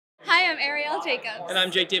am Arielle Jacobs. And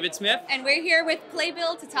I'm Jake David Smith. And we're here with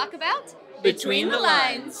Playbill to talk about Between the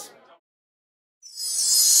Lines.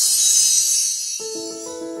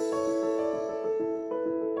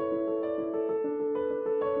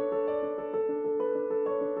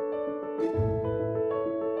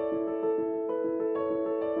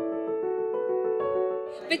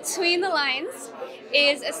 Between the Lines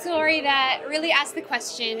is a story that really asks the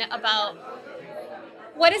question about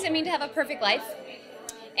what does it mean to have a perfect life?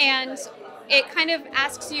 And it kind of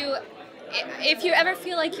asks you if you ever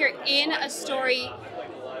feel like you're in a story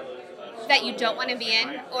that you don't want to be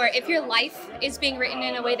in, or if your life is being written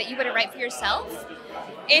in a way that you wouldn't write for yourself.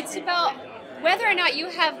 It's about whether or not you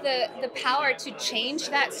have the power to change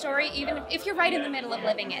that story, even if you're right in the middle of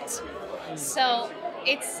living it. So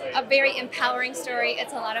it's a very empowering story.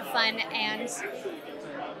 It's a lot of fun, and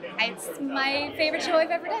it's my favorite show I've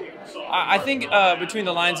ever done. I think Between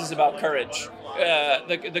the Lines is about courage.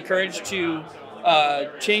 The courage to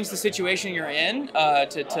change the situation you're in,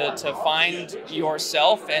 to find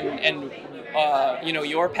yourself and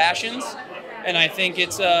your passions. And I think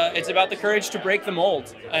it's about the courage to break the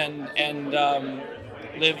mold and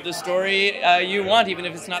live the story you want, even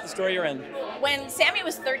if it's not the story you're in. When Sammy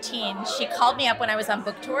was 13, she called me up when I was on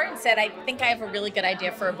book tour and said, I think I have a really good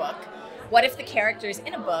idea for a book. What if the characters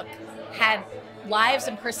in a book had lives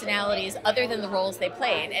and personalities other than the roles they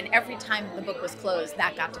played, and every time the book was closed,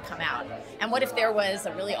 that got to come out? And what if there was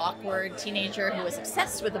a really awkward teenager who was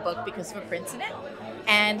obsessed with the book because of a prince in it,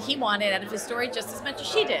 and he wanted out of his story just as much as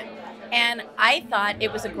she did? And I thought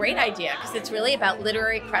it was a great idea because it's really about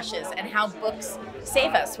literary crushes and how books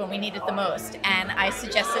save us when we need it the most. And I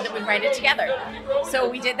suggested that we write it together. So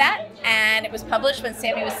we did that, and it was published when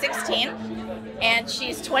Sammy was 16, and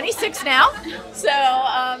she's 26 now. So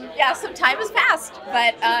yeah, some time has passed,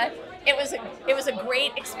 but it was a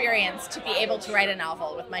great experience to be able to write a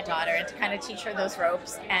novel with my daughter and to kind of teach her those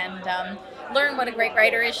ropes and learn what a great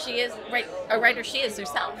writer she is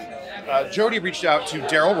herself. Jodi reached out to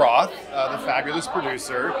Daryl Roth, the fabulous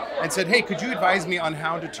producer, and said, hey, could you advise me on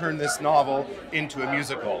how to turn this novel into a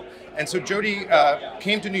musical? And so Jodi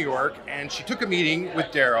came to New York, and she took a meeting with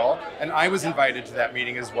Daryl, and I was invited to that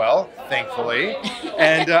meeting as well, thankfully.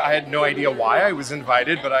 And I had no idea why I was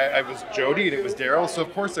invited, but I was Jodi and it was Daryl, so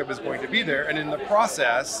of course I was going to be there. And in the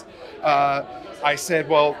process, I said,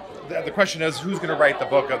 well, the question is, who's going to write the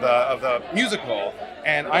book of the musical?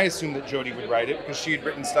 And I assumed that Jodi would write it because she had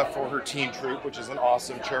written stuff for her teen troupe, which is an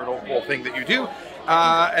awesome charitable thing that you do.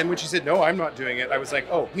 And when she said, no, I'm not doing it, I was like,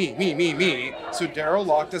 oh, me. So Daryl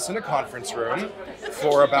locked us in a conference room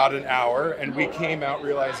for about an hour, and we came out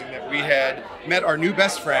realizing that we had met our new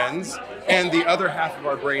best friends and the other half of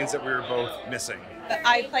our brains that we were both missing.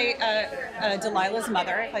 I play Delilah's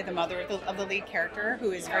mother. I play the mother of the lead character,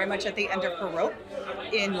 who is very much at the end of her rope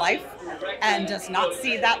in life and does not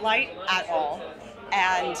see that light at all.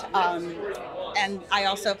 And I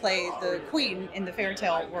also play the queen in the fairy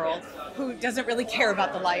tale world, who doesn't really care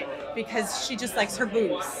about the light because she just likes her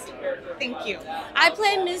booze. Thank you. I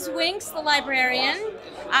play Ms. Winx, the librarian.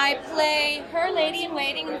 I play her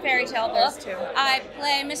lady-in-waiting in the fairy tale book. I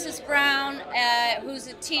play Mrs. Brown, who's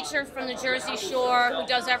a teacher from the Jersey Shore who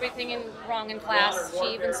does everything wrong in class.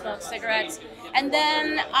 She even smokes cigarettes. And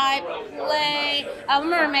then I play a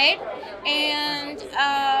mermaid, and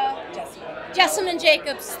Jessamyn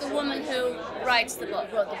Jacobs, the woman who wrote the book.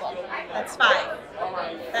 That's 5.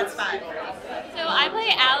 That's 5. So I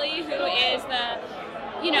play Allie, who is the,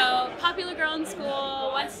 popular girl in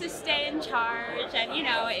school, wants to stay in charge, and,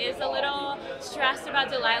 is a little stressed about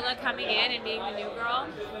Delilah coming in and being the new girl.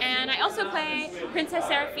 And I also play Princess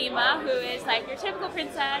Seraphima, who is like your typical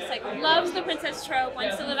princess, like loves the princess trope,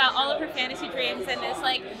 wants to live out all of her fantasy dreams, and is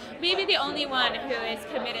like maybe the only one who is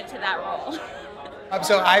committed to that role.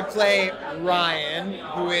 So I play Ryan,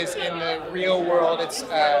 who is in the real world. It's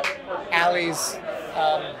Allie's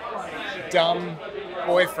dumb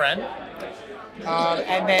boyfriend.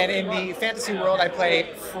 And then in the fantasy world, I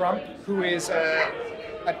play Frump, who is a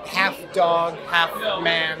half dog, half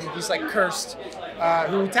man. He's like cursed,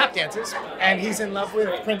 who tap dances, and he's in love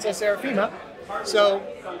with Princess Seraphima. So,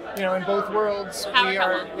 in both worlds, we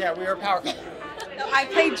are a power couple. So I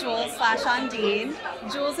play Jules / Ondine.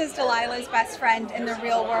 Jules is Delilah's best friend in the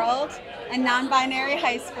real world, a non-binary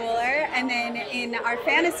high schooler. And then in our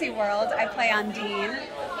fantasy world, I play Ondine,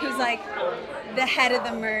 who's like the head of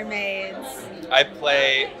the mermaids. I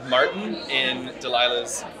play Martin in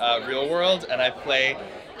Delilah's real world, and I play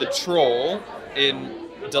the troll in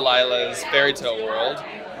Delilah's fairy tale world.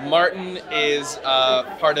 Martin is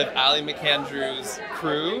part of Allie McAndrew's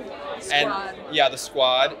crew. Squad. And yeah, the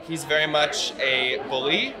squad. He's very much a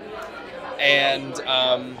bully, and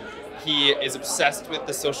he is obsessed with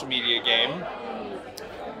the social media game,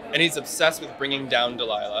 and he's obsessed with bringing down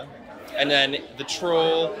Delilah. And then the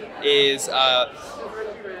troll is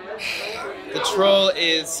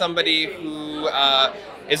somebody who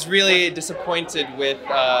is really disappointed with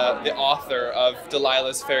the author of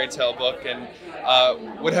Delilah's fairy tale book and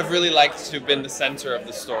would have really liked to have been the center of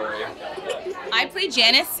the story. I play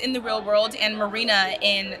Janice in the real world and Marina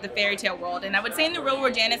in the fairy tale world. And I would say in the real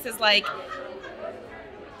world, Janice is like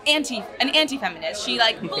an anti-feminist. She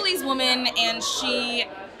like bullies women, and she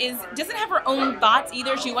doesn't have her own thoughts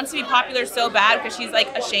either. She wants to be popular so bad because she's like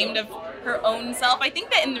ashamed of her own self. I think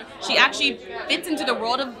that she actually fits into the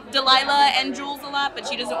world of Delilah and Jules a lot, but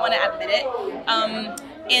she doesn't want to admit it.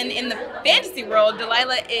 And in the fantasy world,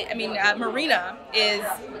 Marina is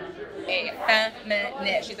a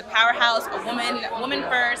feminist. She's a powerhouse, a woman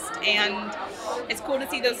first, and it's cool to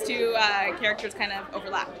see those two characters kind of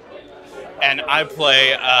overlap. And I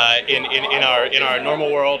play in our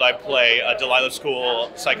normal world. I play a Delilah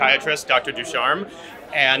School psychiatrist, Dr. Ducharme,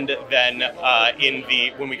 and then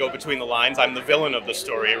when we go between the lines, I'm the villain of the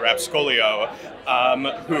story, Rapskulio,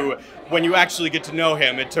 who, when you actually get to know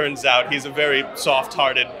him, it turns out he's a very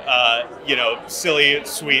soft-hearted, silly,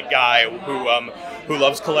 sweet guy who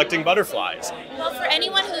loves collecting butterflies. Well, for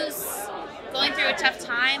anyone who's going through a tough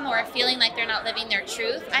time or feeling like they're not living their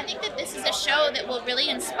truth, I think that this is a show that will really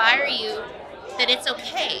inspire you that it's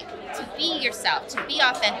okay to be yourself, to be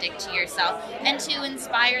authentic to yourself, and to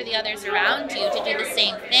inspire the others around you to do the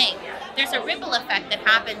same thing. There's a ripple effect that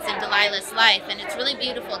happens in Delilah's life, and it's really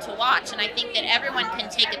beautiful to watch, and I think that everyone can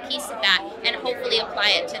take a piece of that and hopefully apply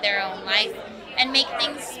it to their own life and make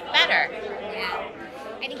things better. Yeah.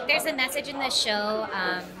 I think there's a message in this show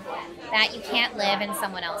that you can't live in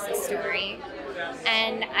someone else's story.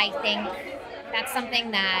 And I think that's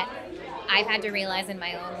something that I've had to realize in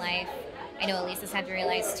my own life. I know Elisa's had to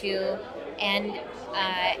realize too. And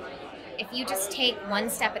if you just take one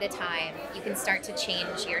step at a time, you can start to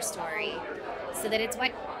change your story so that it's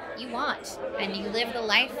what you want and you live the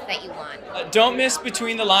life that you want. Don't miss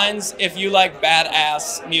Between the Lines if you like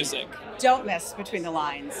badass music. Don't miss Between the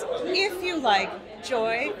Lines if you like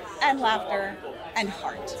joy and laughter and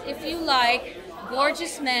heart. If you like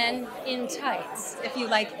gorgeous men in tights. If you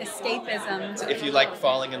like escapism. If you like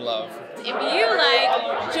falling in love. If you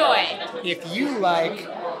like joy. If you like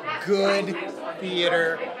good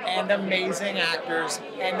theater and amazing actors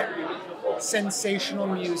and sensational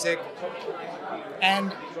music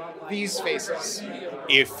and these faces.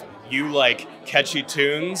 If you like catchy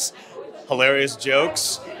tunes, hilarious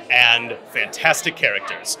jokes, and fantastic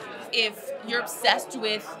characters. If you're obsessed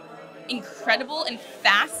with incredible and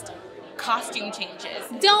fast costume changes.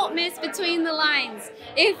 Don't miss Between the Lines.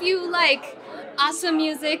 If you like awesome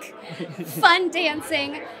music, fun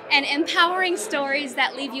dancing, and empowering stories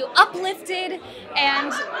that leave you uplifted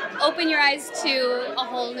and open your eyes to a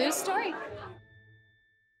whole new story.